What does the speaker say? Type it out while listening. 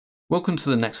Welcome to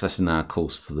the next lesson in our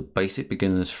course for the Basic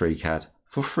Beginners FreeCAD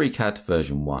for FreeCAD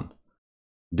version 1.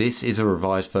 This is a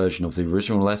revised version of the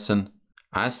original lesson,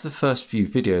 as the first few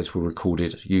videos were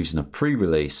recorded using a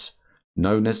pre-release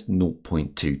known as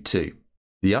 0.22.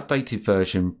 The updated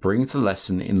version brings the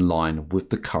lesson in line with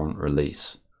the current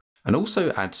release, and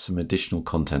also adds some additional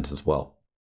content as well.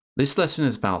 This lesson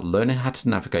is about learning how to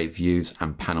navigate views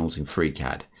and panels in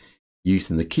FreeCAD,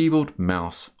 using the keyboard,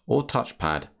 mouse, or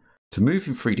touchpad to move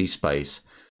in 3D space,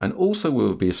 and also we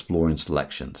will be exploring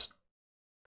selections.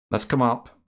 Let's come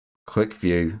up, click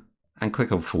View, and click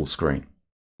on Full Screen.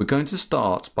 We're going to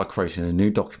start by creating a new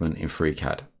document in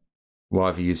FreeCAD. We'll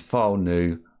either use File,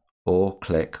 New, or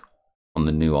click on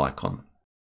the new icon.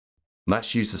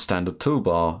 Let's use the standard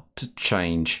toolbar to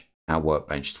change our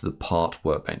workbench to the Part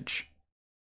Workbench.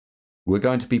 We're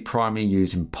going to be primarily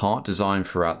using part design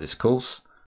throughout this course,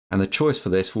 and the choice for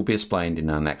this will be explained in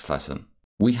our next lesson.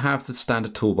 We have the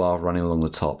standard toolbar running along the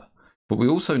top, but we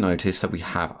also notice that we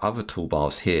have other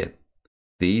toolbars here.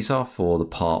 These are for the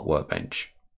Part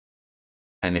Workbench.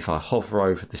 And if I hover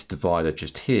over this divider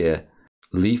just here,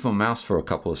 leave my mouse for a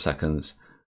couple of seconds,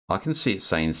 I can see it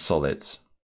saying Solids.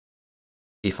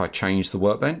 If I change the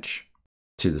workbench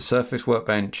to the Surface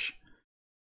Workbench,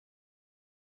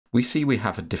 we see we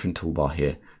have a different toolbar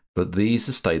here, but these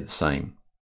have stayed the same.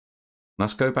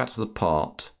 Let's go back to the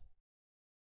Part.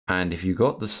 And if you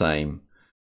got the same,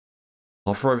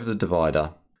 hover over the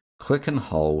divider, click and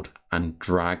hold and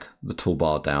drag the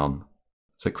toolbar down.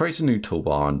 So it creates a new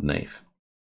toolbar underneath.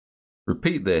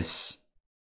 Repeat this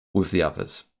with the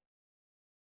others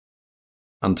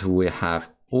until we have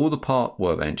all the Part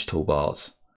Workbench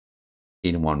toolbars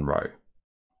in one row.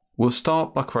 We'll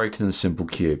start by creating a simple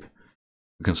cube.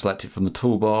 We can select it from the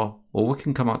toolbar, or we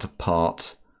can come up to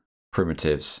Part,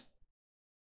 Primitives,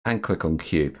 and click on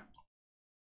Cube.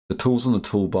 The tools on the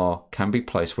toolbar can be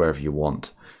placed wherever you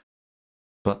want,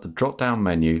 but the drop-down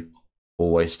menu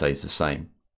always stays the same.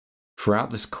 Throughout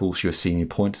this course, you'll see me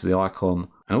point to the icon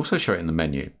and also show it in the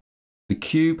menu. The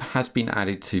cube has been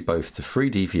added to both the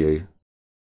 3D view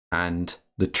and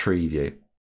the tree view.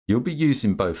 You'll be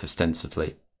using both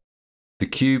extensively. The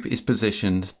cube is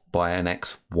positioned by an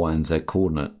X, Y, and Z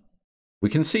coordinate. We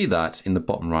can see that in the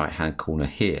bottom right-hand corner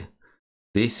here.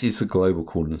 This is the global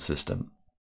coordinate system.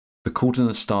 The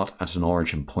coordinates start at an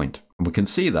origin point, and we can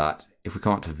see that if we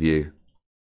come up to View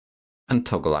and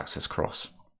toggle Axis Cross.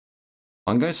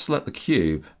 I'm going to select the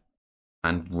cube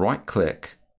and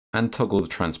right-click and toggle the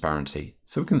transparency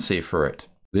so we can see through it.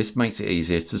 This makes it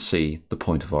easier to see the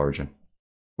point of origin,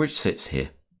 which sits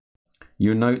here.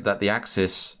 You'll note that the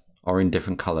axes are in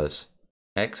different colors.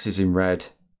 X is in red,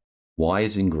 Y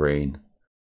is in green,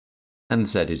 and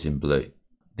Z is in blue.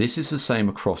 This is the same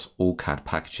across all CAD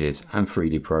packages and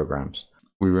 3D programs.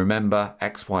 We remember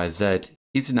X, Y, Z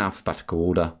is in alphabetical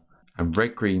order, and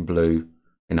red, green, blue,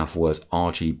 in other words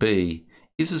RGB,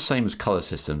 is the same as color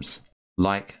systems,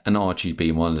 like an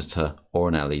RGB monitor or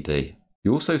an LED.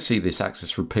 You also see this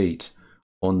axis repeat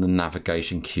on the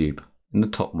navigation cube in the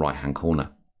top right hand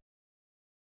corner.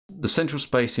 The central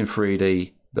space in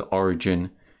 3D, the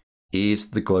origin,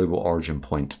 is the global origin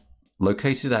point,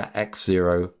 located at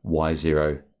X0,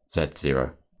 Y0,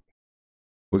 Z0.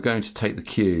 We're going to take the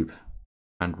cube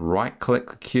and right-click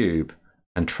the cube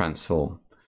and transform.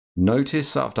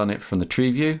 Notice that I've done it from the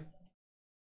tree view.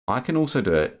 I can also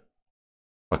do it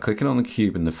by clicking on the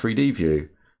cube in the 3D view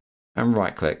and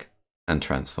right-click and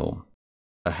transform.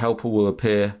 A helper will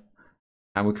appear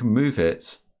and we can move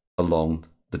it along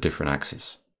the different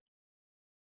axes.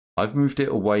 I've moved it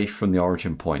away from the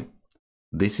origin point.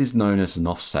 This is known as an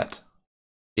offset.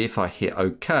 If I hit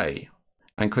OK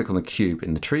and click on the cube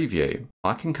in the tree view,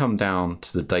 I can come down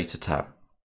to the Data tab.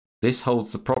 This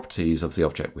holds the properties of the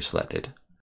object we selected.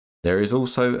 There is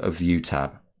also a View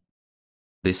tab.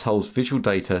 This holds visual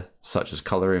data such as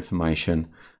color information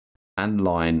and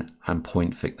line and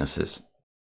point thicknesses.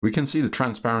 We can see the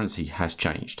transparency has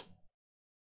changed.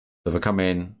 So if I come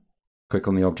in, click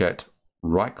on the object,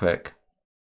 right click,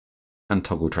 and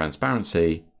toggle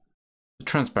transparency, the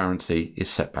transparency is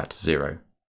set back to 0.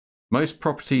 Most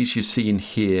properties you see in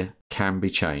here can be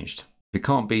changed. If it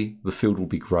can't be, the field will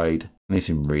be grayed and is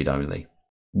in read only.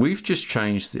 We've just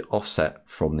changed the offset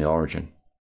from the origin.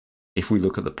 If we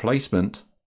look at the placement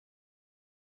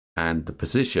and the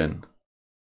position,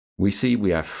 we see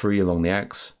we have 3 along the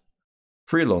X,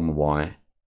 3 along the Y,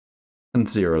 and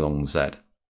 0 along the Z.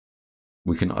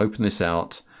 We can open this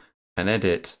out and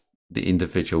edit the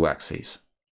individual axes.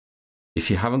 If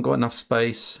you haven't got enough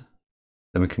space,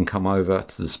 then we can come over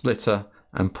to the splitter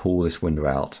and pull this window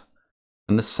out.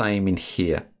 And the same in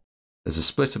here. There's a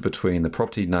splitter between the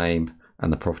property name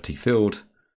and the property field,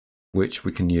 which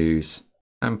we can use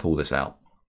and pull this out.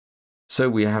 So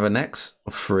we have an X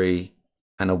of 3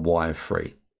 and a Y of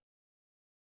 3.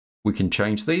 We can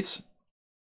change these.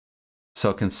 So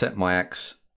I can set my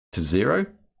X to 0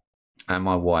 and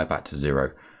my Y back to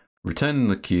 0, returning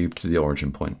the cube to the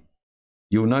origin point.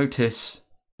 You'll notice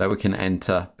that we can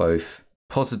enter both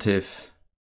positive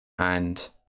and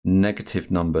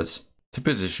negative numbers to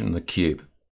position the cube.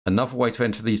 Another way to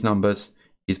enter these numbers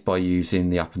is by using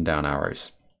the up and down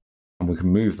arrows. And we can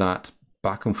move that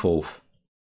back and forth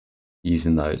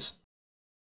using those.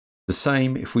 The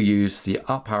same if we use the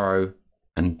up arrow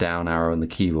and down arrow on the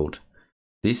keyboard.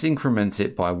 This increments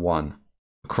it by 1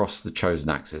 across the chosen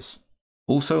axis.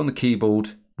 Also on the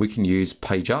keyboard, we can use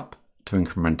page up to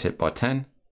increment it by 10,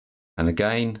 and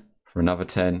again for another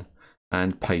 10,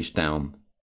 and page down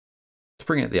to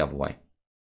bring it the other way.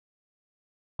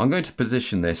 I'm going to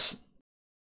position this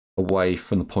away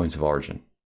from the point of origin.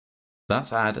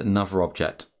 Let's add another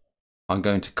object. I'm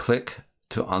going to click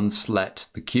to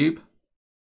unselect the cube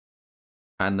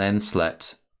and then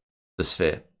select the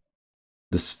sphere.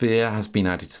 The sphere has been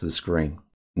added to the screen.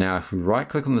 Now, if we right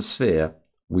click on the sphere,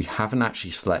 we haven't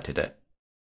actually selected it.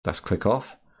 Let's click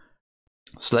off,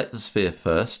 select the sphere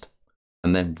first,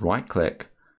 and then right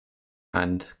click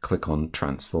and click on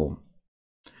transform.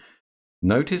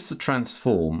 Notice the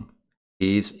transform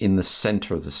is in the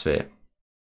center of the sphere.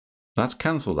 Let's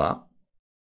cancel that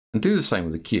and do the same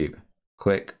with the cube.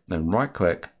 Click, then right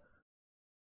click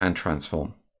and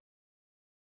transform.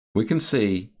 We can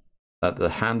see that the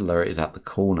handler is at the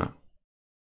corner.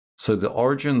 So the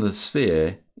origin of the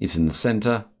sphere is in the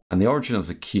center and the origin of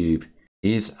the cube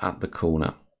is at the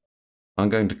corner. I'm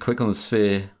going to click on the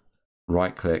sphere,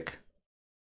 right click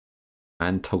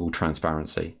and toggle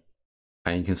transparency.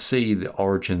 And you can see the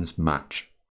origins match.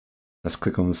 Let's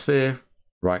click on the sphere,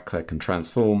 right click and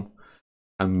transform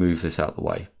and move this out of the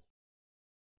way.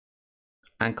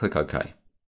 And click OK.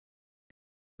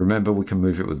 Remember, we can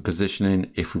move it with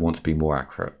positioning if we want to be more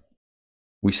accurate.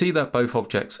 We see that both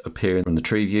objects appear in the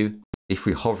tree view. If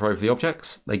we hover over the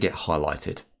objects, they get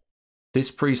highlighted.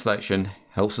 This pre-selection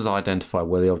helps us identify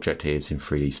where the object is in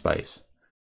 3D space.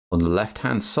 On the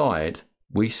left-hand side,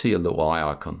 we see a little eye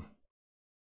icon.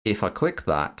 If I click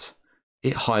that,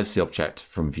 it hides the object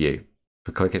from view. If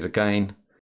I click it again,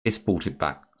 it's brought it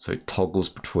back, so it toggles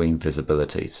between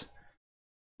visibilities.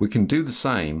 We can do the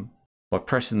same by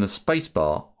pressing the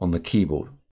spacebar on the keyboard,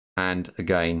 and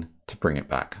again to bring it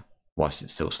back whilst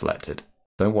it's still selected.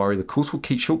 Don't worry, the course will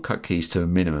keep shortcut keys to a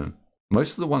minimum.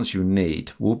 Most of the ones you'll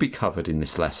need will be covered in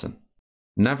this lesson.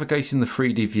 Navigating the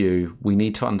 3D view, we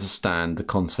need to understand the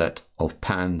concept of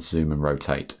pan, zoom and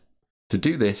rotate. To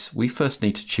do this, we first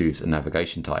need to choose a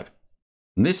navigation type.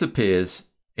 And this appears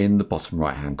in the bottom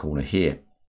right hand corner here.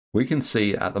 We can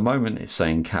see at the moment it's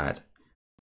saying CAD.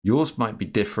 Yours might be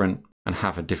different and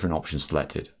have a different option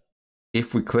selected.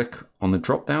 If we click on the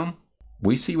drop down,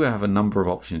 we see we have a number of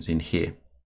options in here.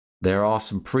 There are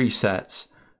some presets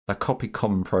that copy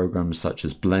common programs such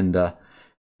as Blender,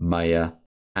 Maya,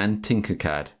 and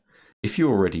Tinkercad if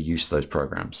you're already used to those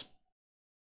programs.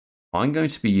 I'm going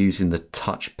to be using the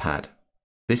touchpad.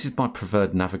 This is my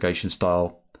preferred navigation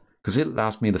style because it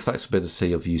allows me the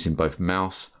flexibility of using both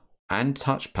mouse and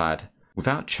touchpad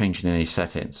without changing any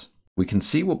settings. We can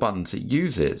see what buttons it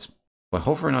uses by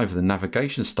hovering over the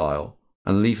navigation style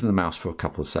and leaving the mouse for a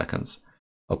couple of seconds.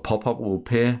 A pop-up will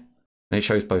appear and it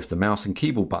shows both the mouse and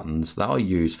keyboard buttons that are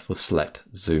used for select,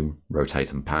 zoom,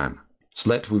 rotate and pan.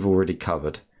 Select we've already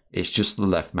covered, it's just the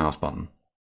left mouse button.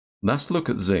 Let's look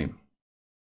at zoom.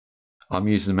 I'm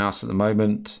using the mouse at the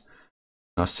moment.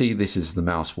 I see this is the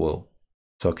mouse wheel.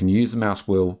 So I can use the mouse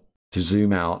wheel to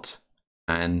zoom out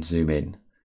and zoom in.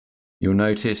 You'll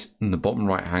notice in the bottom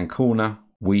right hand corner,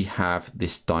 we have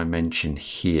this dimension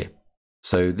here.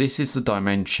 So this is the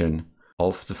dimension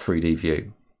of the 3D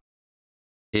view.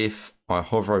 If I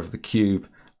hover over the cube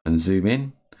and zoom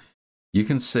in, you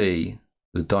can see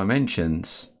the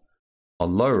dimensions are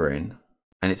lowering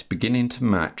and it's beginning to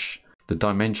match the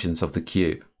dimensions of the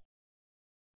cube.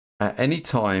 At any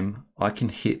time, I can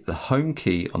hit the home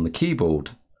key on the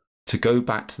keyboard to go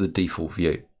back to the default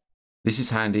view. This is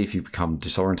handy if you become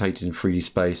disorientated in 3D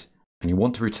space and you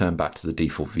want to return back to the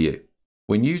default view.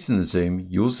 When using the zoom,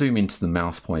 you'll zoom into the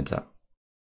mouse pointer.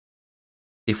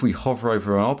 If we hover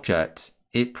over an object,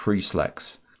 it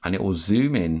pre-selects and it will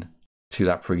zoom in to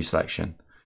that pre-selection.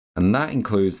 And that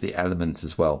includes the elements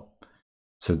as well.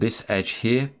 So this edge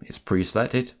here is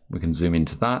pre-selected. We can zoom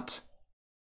into that.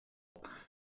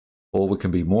 Or we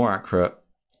can be more accurate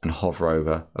and hover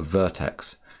over a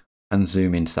vertex and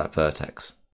zoom into that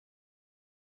vertex.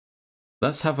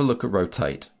 Let's have a look at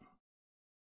rotate.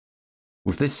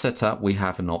 With this setup, we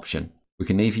have an option. We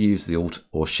can either use the Alt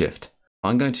or Shift.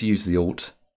 I'm going to use the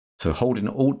Alt, so holding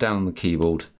Alt down on the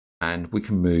keyboard, and we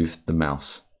can move the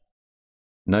mouse.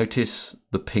 Notice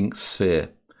the pink sphere,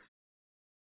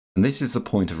 and this is the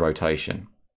point of rotation.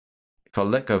 If I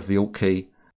let go of the Alt key,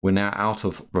 we're now out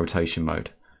of rotation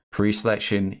mode.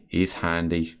 Pre-selection is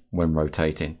handy when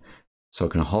rotating. So I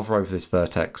can hover over this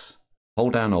vertex,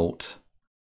 hold down Alt,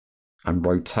 and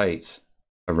rotate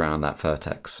around that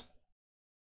vertex.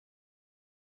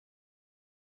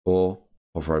 Or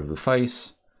hover over the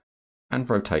face and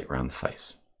rotate around the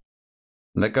face.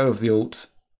 Let go of the Alt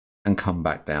and come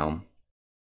back down.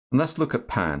 And let's look at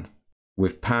pan.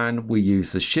 With pan, we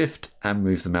use the Shift and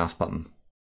move the mouse button.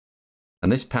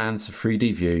 And this pans the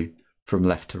 3D view from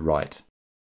left to right.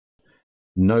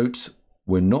 Note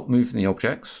we're not moving the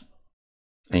objects,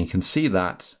 and you can see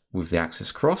that with the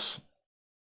axis cross.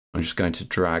 I'm just going to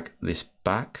drag this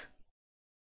back.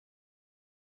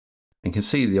 And you can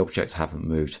see the objects haven't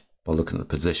moved by looking at the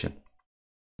position.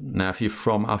 Now, if you're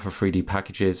from other 3D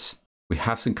packages, we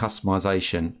have some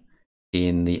customization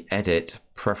in the edit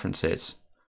preferences.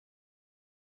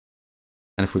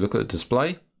 And if we look at the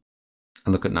display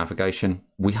and look at navigation,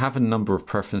 we have a number of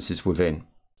preferences within.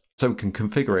 So we can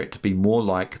configure it to be more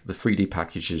like the 3D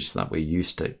packages that we're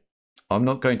used to. I'm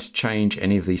not going to change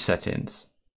any of these settings.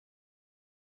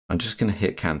 I'm just going to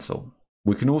hit cancel.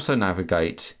 We can also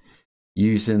navigate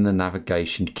using the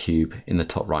navigation cube in the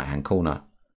top right hand corner.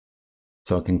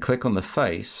 So I can click on the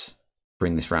face,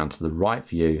 bring this round to the right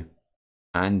view,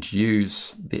 and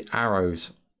use the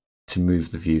arrows to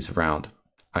move the views around.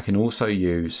 I can also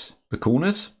use the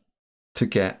corners to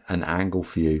get an angle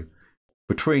view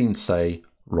between, say,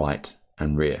 right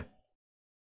and rear.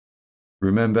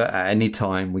 Remember, at any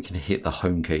time we can hit the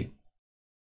home key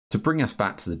to bring us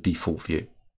back to the default view.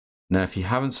 Now, if you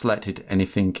haven't selected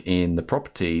anything in the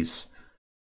properties,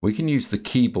 we can use the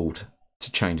keyboard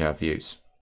to change our views.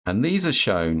 And these are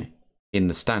shown in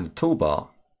the standard toolbar.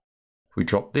 If we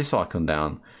drop this icon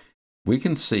down, we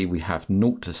can see we have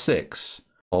 0 to 6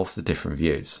 of the different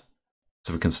views.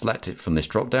 So we can select it from this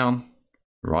drop down,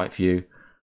 right view,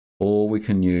 or we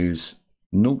can use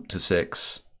 0 to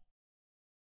 6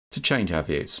 to change our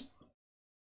views.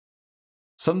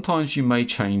 Sometimes you may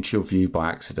change your view by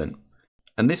accident,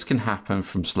 and this can happen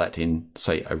from selecting,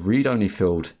 say, a read-only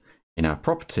field in our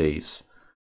properties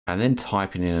and then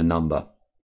typing in a number.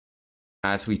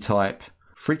 As we type,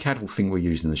 FreeCAD will think we're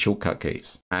using the shortcut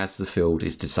keys as the field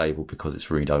is disabled because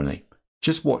it's read-only.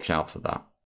 Just watch out for that.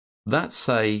 Let's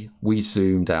say we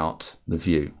zoomed out the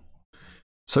view,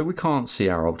 so we can't see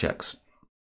our objects.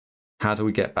 How do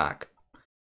we get back?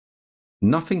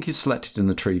 Nothing is selected in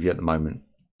the tree view at the moment,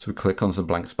 so we click on some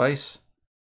blank space,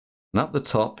 and up the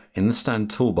top in the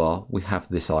standard toolbar we have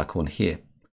this icon here,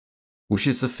 which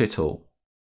is the fit all.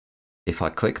 If I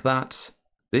click that,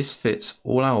 this fits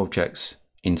all our objects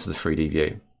into the 3D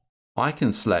view. I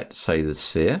can select, say, the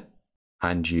sphere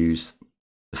and use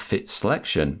the fit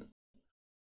selection,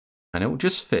 and it will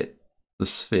just fit the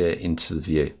sphere into the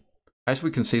view. As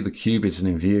we can see, the cube isn't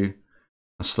in view.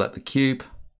 I select the cube,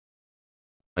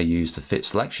 I use the fit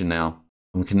selection now,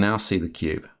 and we can now see the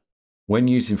cube. When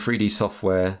using 3D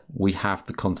software, we have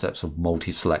the concepts of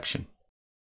multi-selection.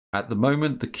 At the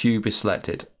moment, the cube is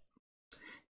selected.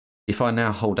 If I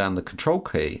now hold down the Control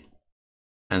key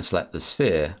and select the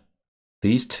sphere,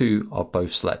 these two are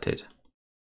both selected.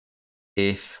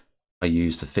 If I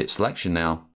use the fit selection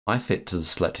now, I fit to the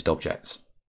selected objects.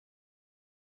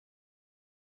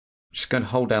 I'm just going to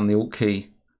hold down the Alt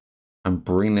key and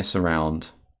bring this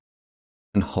around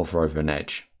and hover over an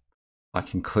edge. I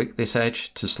can click this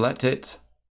edge to select it.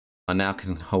 I now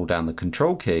can hold down the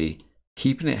Control key,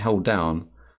 keeping it held down.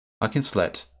 I can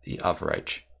select the other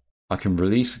edge. I can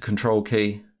release the Control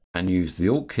key and use the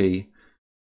Alt key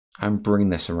and bring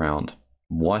this around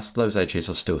whilst those edges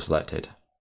are still selected.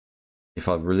 If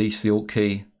I release the Alt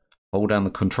key, hold down the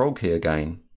Control key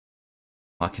again,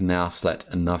 I can now select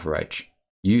another edge.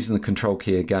 Using the Control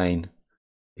key again,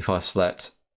 if I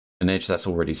select an edge that's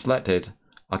already selected,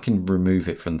 I can remove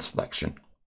it from the selection.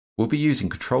 We'll be using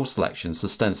control selections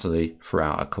ostensibly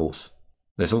throughout our course.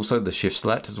 There's also the Shift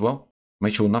Select as well.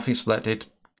 Make sure nothing's selected.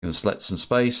 I'm going to select some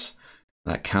space.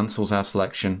 That cancels our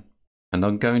selection. And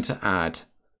I'm going to add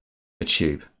a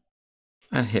tube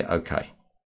and hit OK.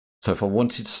 So if I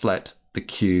wanted to select the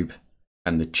cube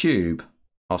and the tube,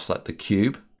 I'll select the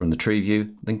cube from the tree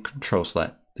view, then control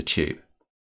select the tube.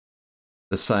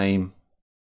 The same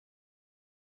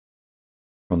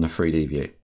from the 3D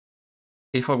view.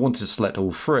 If I wanted to select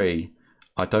all three,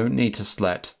 I don't need to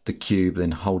select the cube,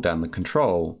 then hold down the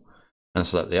control and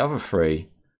select the other three.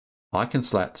 I can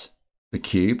select the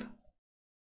cube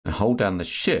and hold down the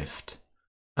Shift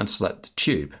and select the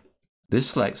tube. This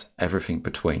selects everything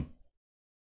between.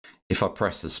 If I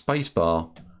press the spacebar,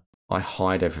 I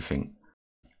hide everything.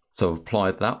 So I've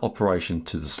applied that operation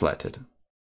to the selected.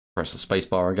 Press the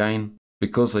spacebar again.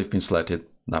 Because they've been selected,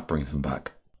 that brings them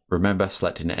back. Remember,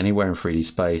 selecting anywhere in 3D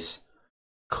space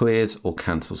clears or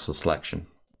cancels the selection.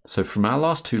 So from our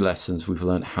last two lessons, we've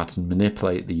learned how to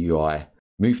manipulate the UI,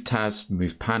 move tabs,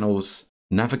 move panels,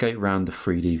 navigate around the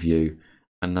 3D view,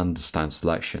 and understand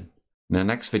selection. In our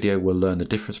next video, we'll learn the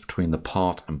difference between the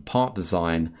part and part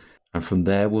design, and from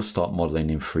there we'll start modeling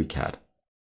in FreeCAD.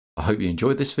 I hope you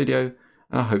enjoyed this video,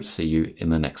 and I hope to see you in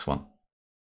the next one.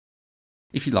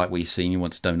 If you like what you see and you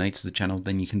want to donate to the channel,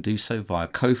 then you can do so via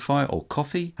Ko-Fi or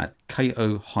Ko-fi at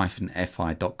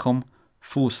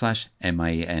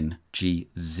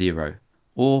ko-fi.com/MANG0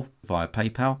 or via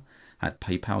PayPal at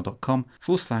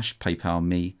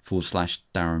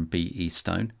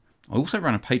paypal.com/paypalme/DarrenBEstone. I also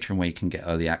run a Patreon where you can get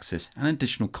early access and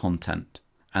additional content,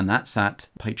 and that's at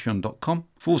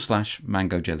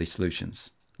patreon.com/MangoJellySolutions.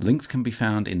 Links can be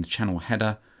found in the channel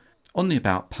header, on the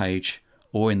About page,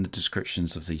 or in the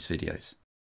descriptions of these videos.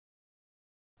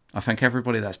 I thank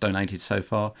everybody that's donated so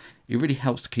far. It really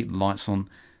helps to keep the lights on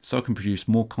so I can produce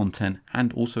more content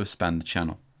and also expand the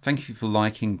channel. Thank you for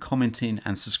liking, commenting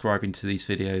and subscribing to these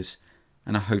videos,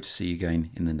 and I hope to see you again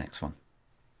in the next one.